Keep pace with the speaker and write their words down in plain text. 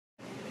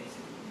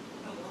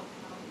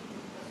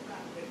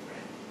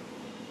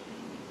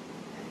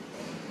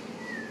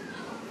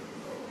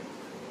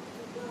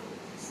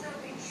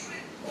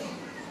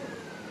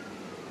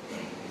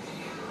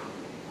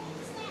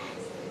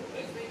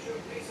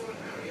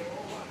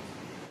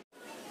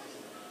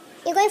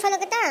You going follow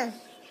kita?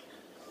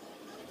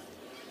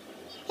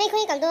 Hey,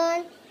 koi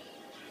kaldon.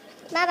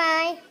 Bye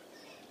bye.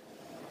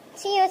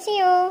 See you, see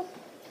you.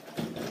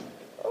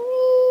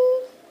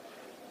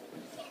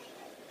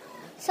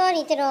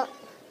 Sorry, tiro.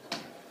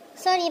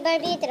 Sorry,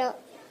 Barbie, tiro.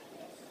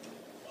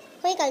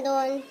 Koi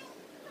kaldon.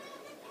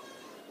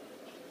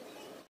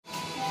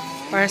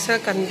 Parcel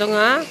kandong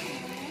ah.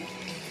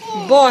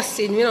 Boss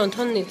in mi non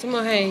thon ni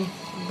chuma hai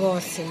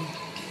boss in.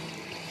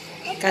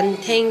 Kan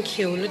thank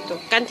you lu to.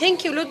 Kan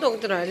thank you lu to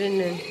tra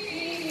rin.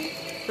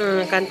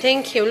 Kan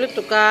thank you lu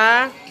to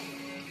ka.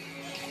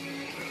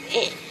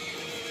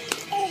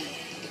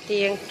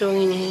 Tiang tung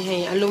ini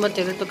hai alu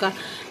mate lu to ka.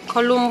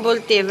 Kolum bol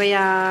te ba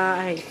ya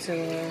hai so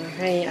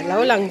hai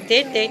alo lang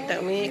te te ta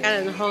mi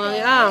kan hong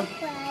ang a.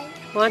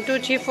 1 2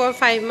 3 4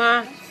 5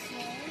 ma.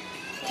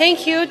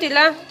 Thank you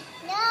Tila.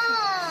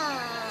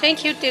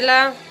 Thank you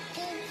Tila.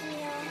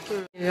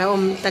 Là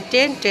ta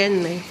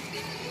trên này.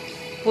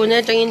 Pun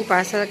ở trong in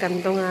parcel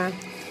kantong à.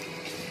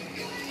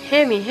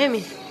 Hemi.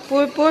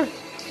 Pul.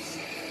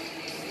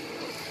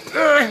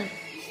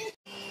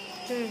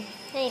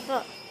 Hey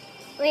po.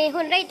 We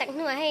hun ray tak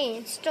nu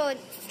hay store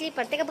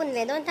slipper te ka bun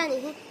ve don ta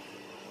ni.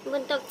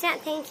 Bun tok cha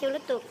thank you lu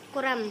tuk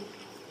kuram.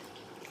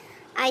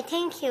 I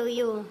thank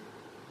you.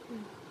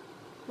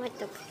 Mo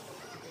tok.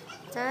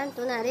 Chan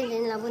tu na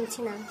rin la bun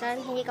china. Chan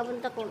hi ka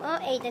bun tok ko.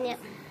 Ei ta nya.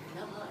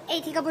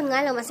 Ei thi ka bun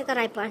nga lo ma se ka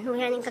rai pa nu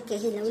han ka ke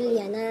hi lo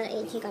lia na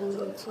ei thi kam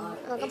bun chi.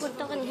 Ka bun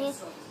tok ni hi.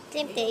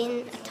 Tlem te in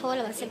thol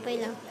la se pai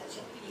la.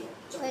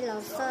 Pai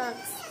lo sak.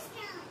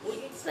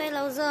 Pai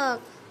lo zok.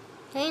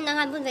 Hey nang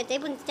han bun ve te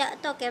bun cha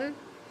to kem.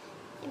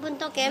 Bun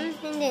to kem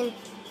nin.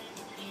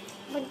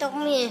 Bun tok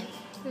mi.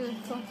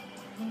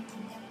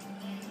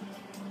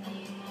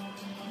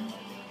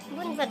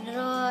 Bun vật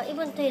rồi,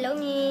 bun tùy lâu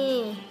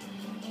nhỉ.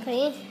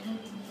 Khởi.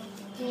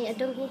 Nhỉ ở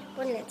đông hi,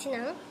 bun lẹ chi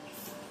nắng.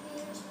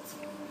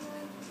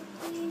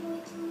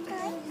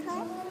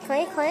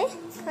 Khởi.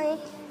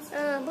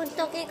 Bun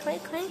to cái khởi.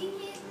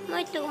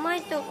 Mai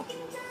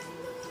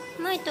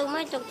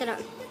tục tara.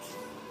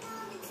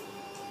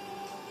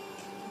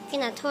 Cái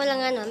nào thôi là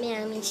ngàn nó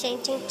mình xem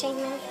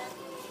chinh mà.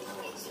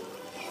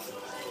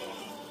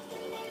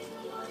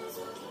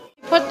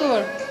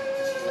 Patur.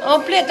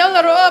 Plate,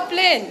 don't roll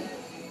plate.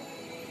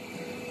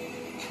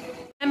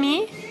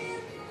 Yummy.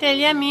 Tell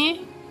yummy.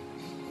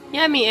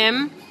 Yummy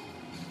em.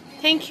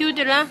 Thank you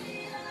Tila.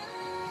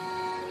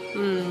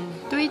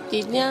 Tweet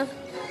it nha.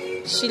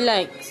 She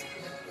likes.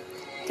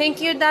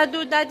 Thank you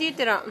Daddy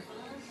Tila.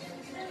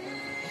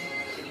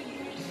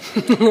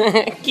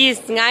 Kiss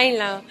ngay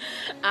lao.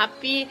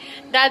 Api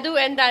Dadu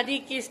and Daddy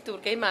kiss tur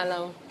kay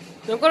malaw.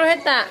 Nungkuro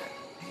heta.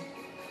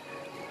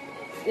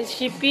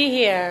 She pee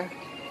here.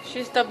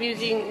 She stopped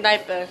using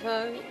diapers.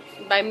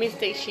 By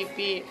mistake she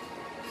pee.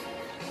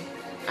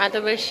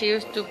 Otherwise she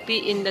used to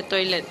pee in the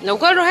toilet.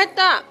 Nungkuro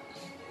heta.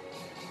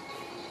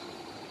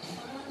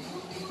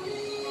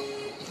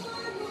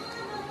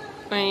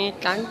 May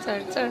tang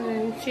char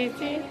see.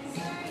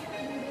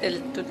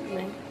 Tut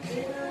mai.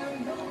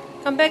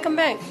 Come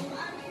back.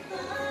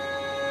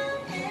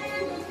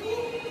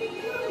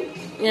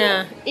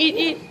 Yeah,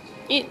 eat.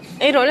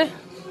 Hey, roll.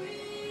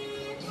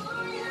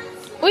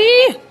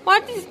 Ui,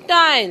 what is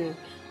style?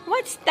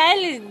 What style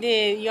is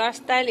this? Your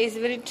style is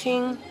very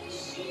thing.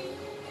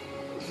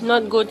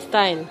 Not good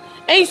style.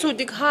 Hey,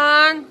 Suti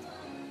Khan.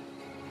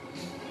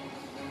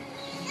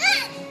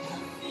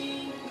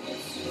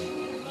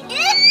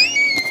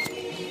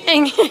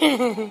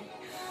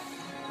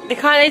 The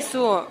Khan is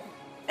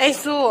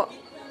so.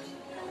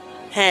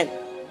 Head.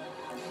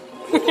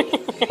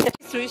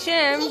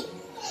 Susham.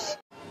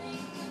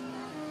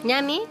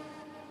 Yummy.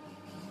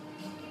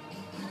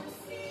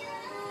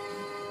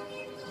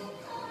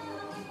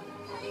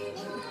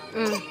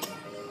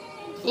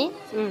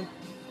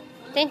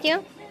 Thank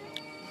you.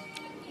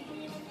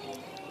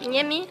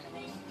 Yummy.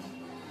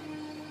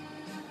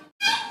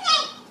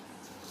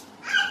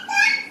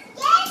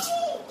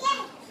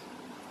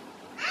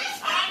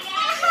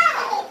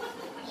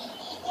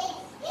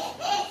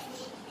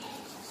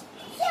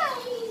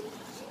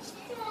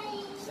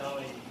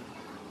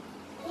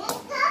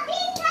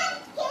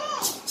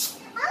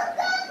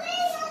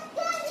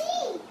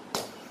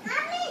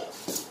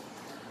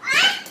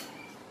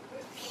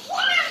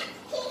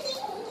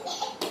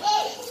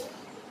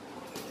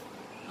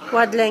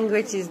 What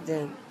language is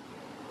that?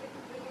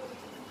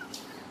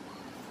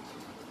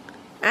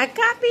 I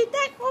copy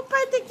that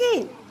open the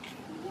gate.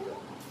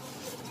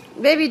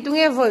 Baby, tung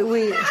nghe vội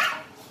ui.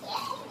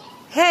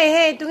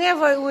 Hey, tung nghe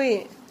vội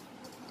ui.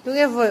 Tung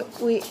nghe vội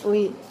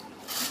ui.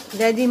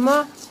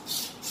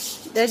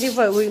 Daddy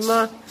vội ui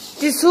ma.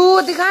 Thì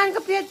su thì khan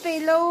cái piết pe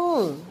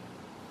lâu.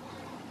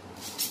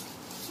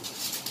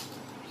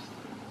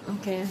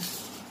 Okay.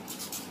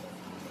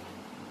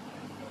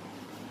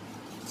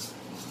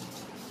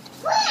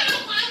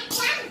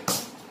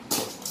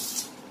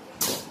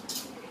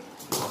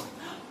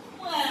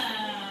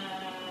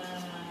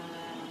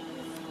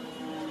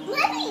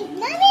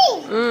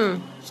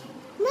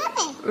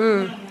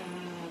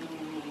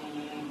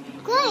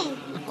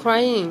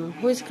 Crying.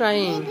 Who is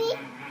crying? Baby.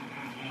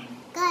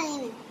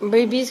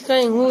 Baby's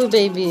crying. Who is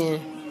baby?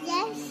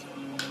 Yes.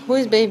 Who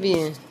is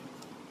baby?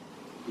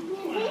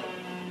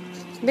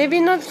 Baby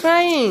not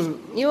crying.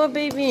 You are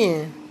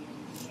baby.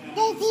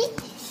 Daddy.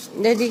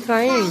 Daddy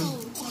crying.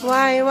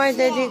 Why? Why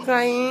daddy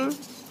crying?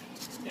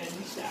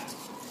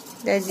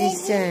 Daddy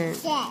sad.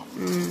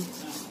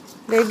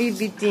 Baby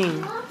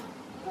beating.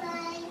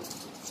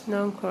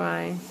 Don't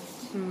cry.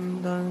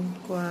 Don't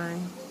cry.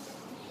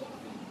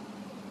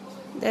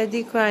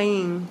 Daddy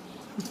crying.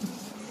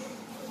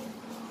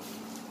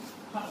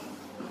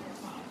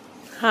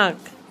 Hug.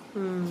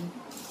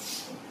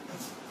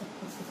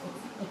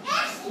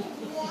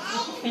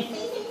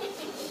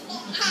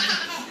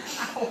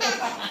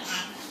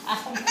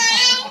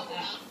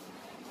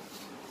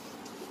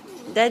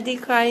 Daddy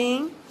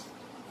crying?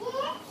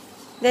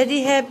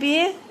 Daddy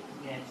happy?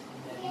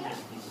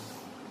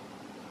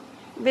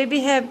 Baby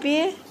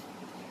happy?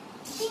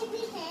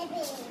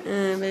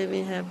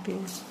 Baby happy.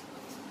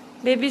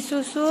 Baby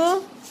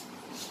susu?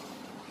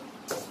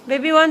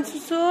 Baby want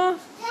susu?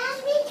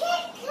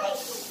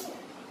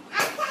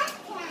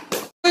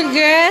 Good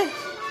girl?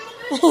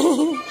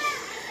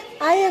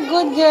 Are you a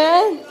good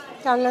girl?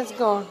 Come, let's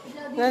go.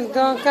 Let's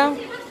go, come.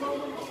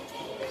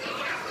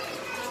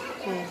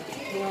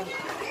 Yeah.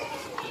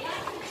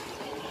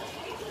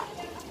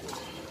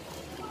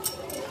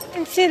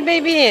 And sit,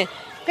 baby.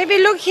 Baby,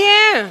 look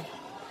here.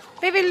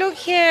 Baby, look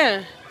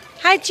here.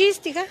 Hi, cheese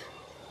tika.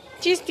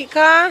 Cheese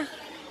tika.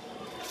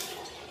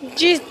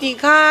 Cheese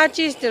tika.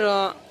 Cheese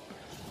tika.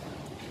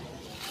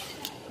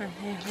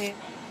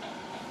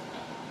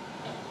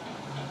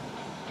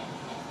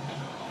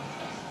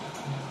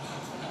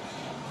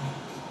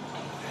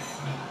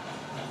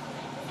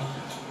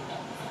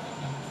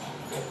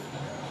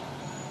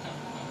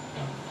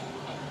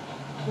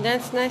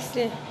 That's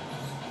nicely.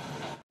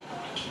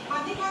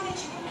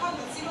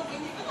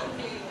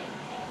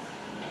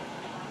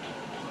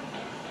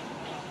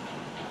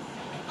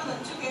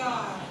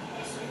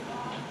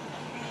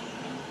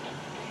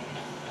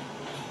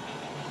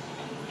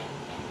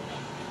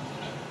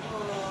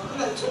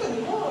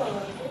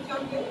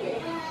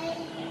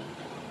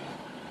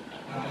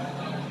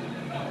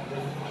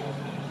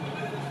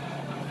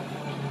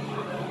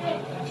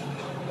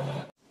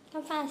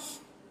 Come fast.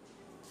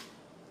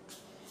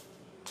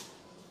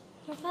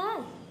 Come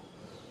fast.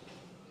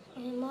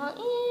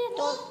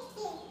 Don't.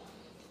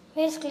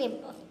 Where's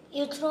clip?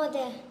 You throw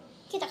there.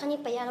 Kita kan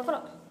ipa ya, kro.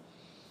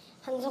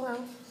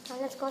 Hanzongang.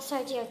 Let's go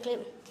search your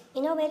clip.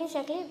 You know where is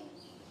your clip?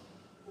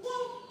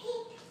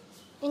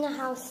 In a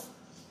house.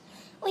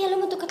 Uy,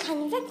 alam mo to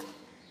kathanvek.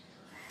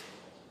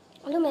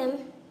 Alam ma'am.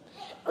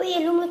 Uy,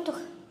 alam mo to.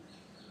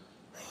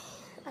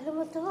 Alam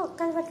mo to.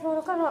 Kalvat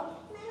loro karo.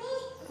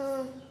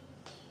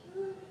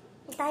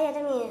 Itaya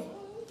dami.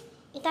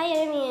 Itaya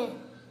dami.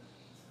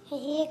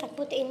 Hey, kat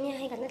putiin niya.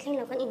 Hey, kat natling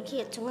law kan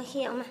inkiat. Sunga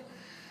hiya ma.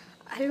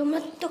 Alam mo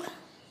to.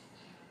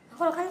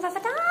 Ako lo kan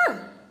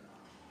fafatang.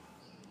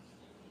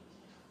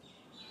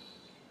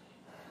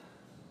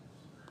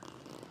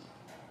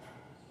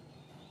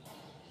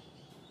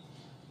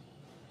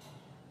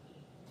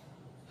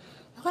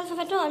 Con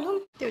phải đổ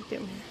luôn. Tiểu tiểu.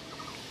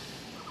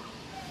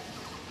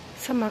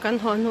 Sao mà căn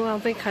hộ nó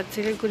phải khát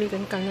gì cái cùi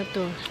cần cần là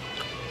tổ.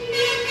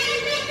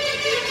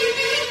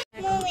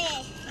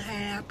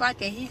 Ba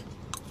cái.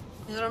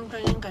 Rồi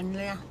trong những cầnเ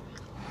ลย.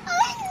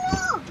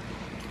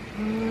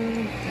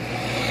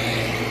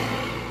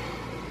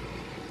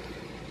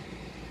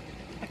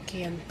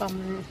 Kian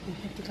pam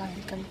itu kan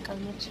kan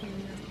macam.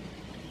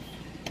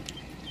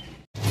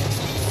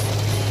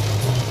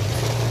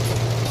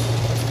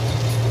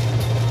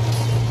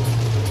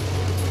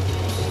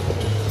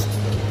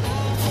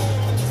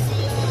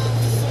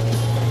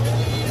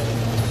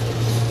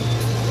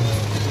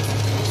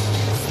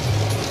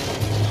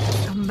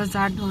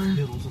 Bazaar doon.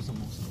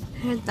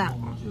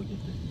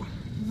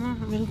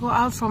 We'll go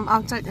out from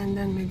outside and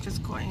then we'll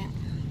just go in.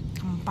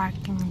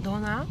 Parking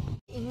doon na.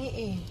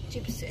 Ini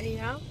chips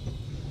ya.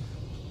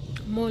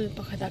 Mall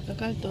pa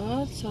kadakakal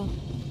to. So,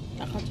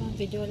 takatong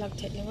video lag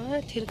chat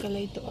naman. Thir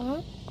kalay to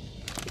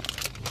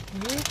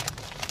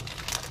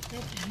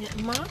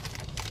Ma.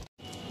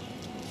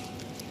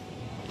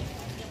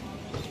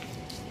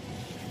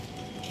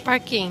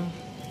 Parking.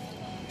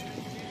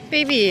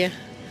 Baby,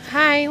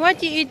 hi,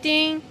 what you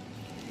eating?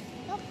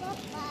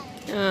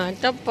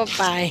 Top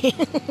Popeye.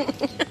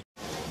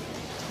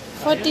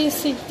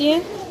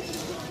 40-60.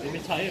 Maybe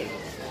tired.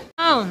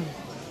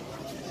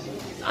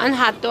 An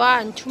hot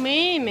one to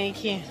me,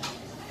 make it.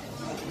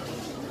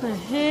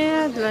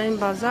 Headline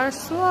bazaar,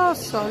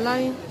 so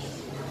line.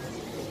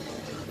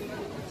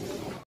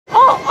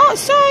 Oh,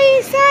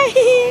 sorry.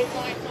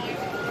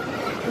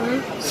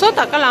 So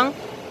taka lang.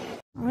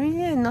 Oh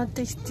yeah, not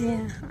tasty.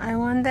 I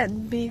want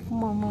that big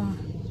momo.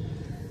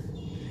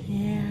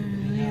 Yeah,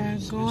 we are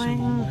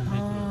going.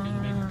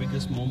 Make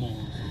biggest momo.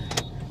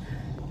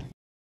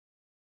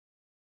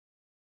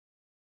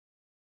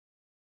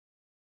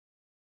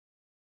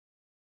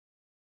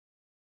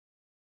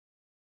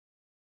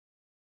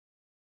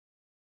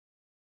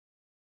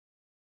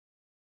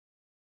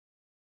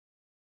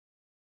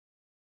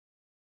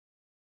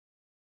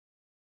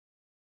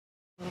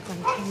 kan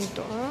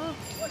to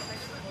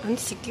an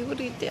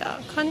security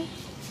kan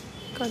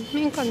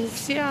min kan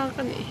sia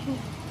kan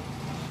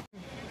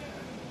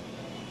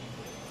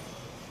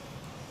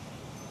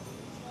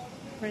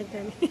right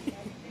then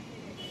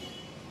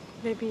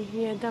baby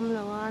here dam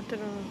la water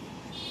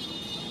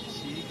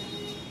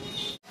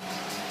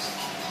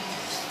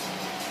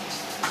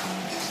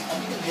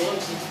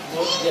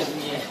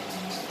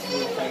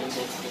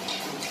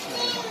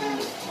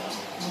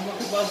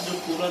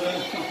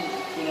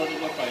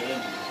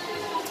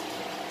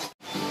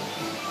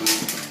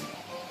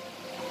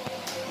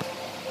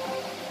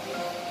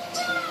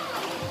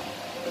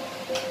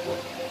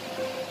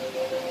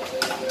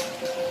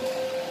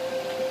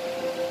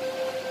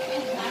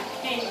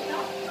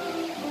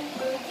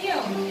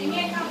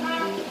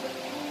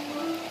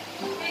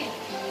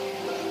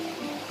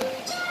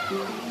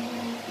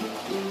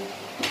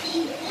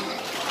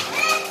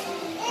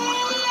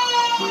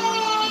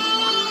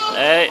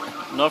Hey,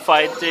 no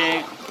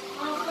fighting.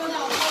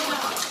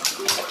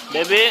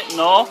 Baby,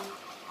 no.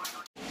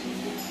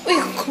 Ui,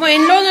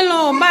 kumain lo na lo,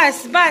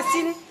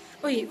 basin.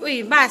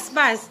 Ui, bas.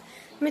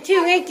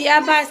 Matthew ngay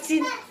kia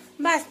basin.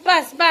 Bas.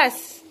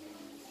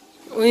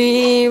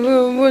 Ui,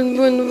 bun.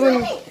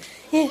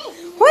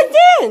 What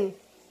then?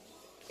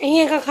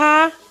 Ingin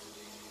kaka?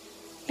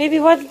 Baby,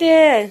 what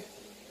then?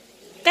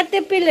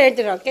 Caterpillar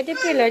jera.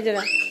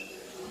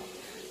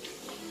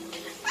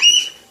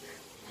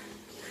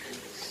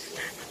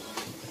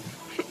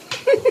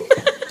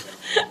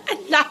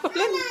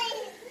 Laulan.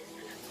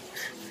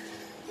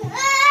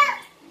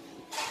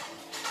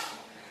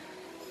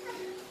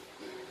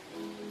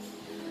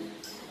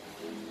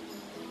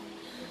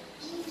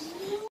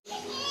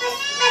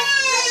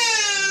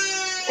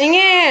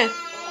 Inge.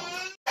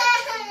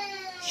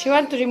 She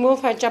want to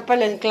remove her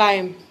chapel and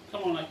climb.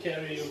 Come on, I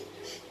carry you.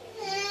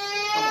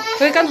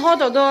 Thôi con hô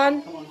đồ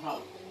đôn. Come on, how?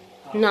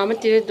 Nào mà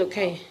tiêu được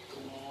khay.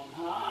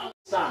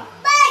 Stop.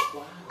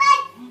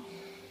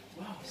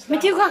 Mà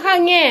tiêu kha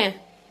nghe.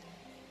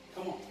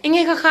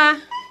 Inge kha.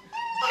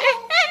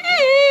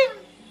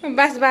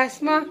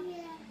 Bas mo.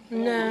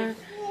 Nah.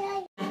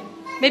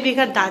 Baby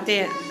can da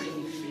there.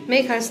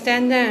 Make her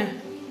stand there.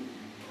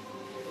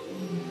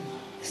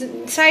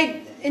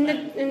 Side in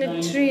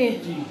the tree.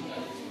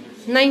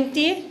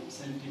 90.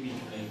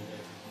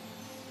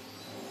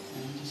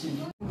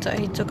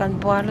 Chạy cho căn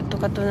bò lúc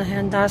tụi tôi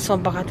hiện đã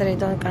xong bạc tại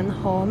đây căn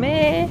hồ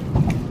mẹ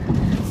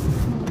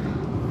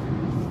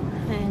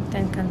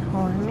tên căn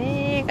hồ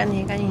mẹ căn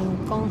này căn hình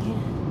con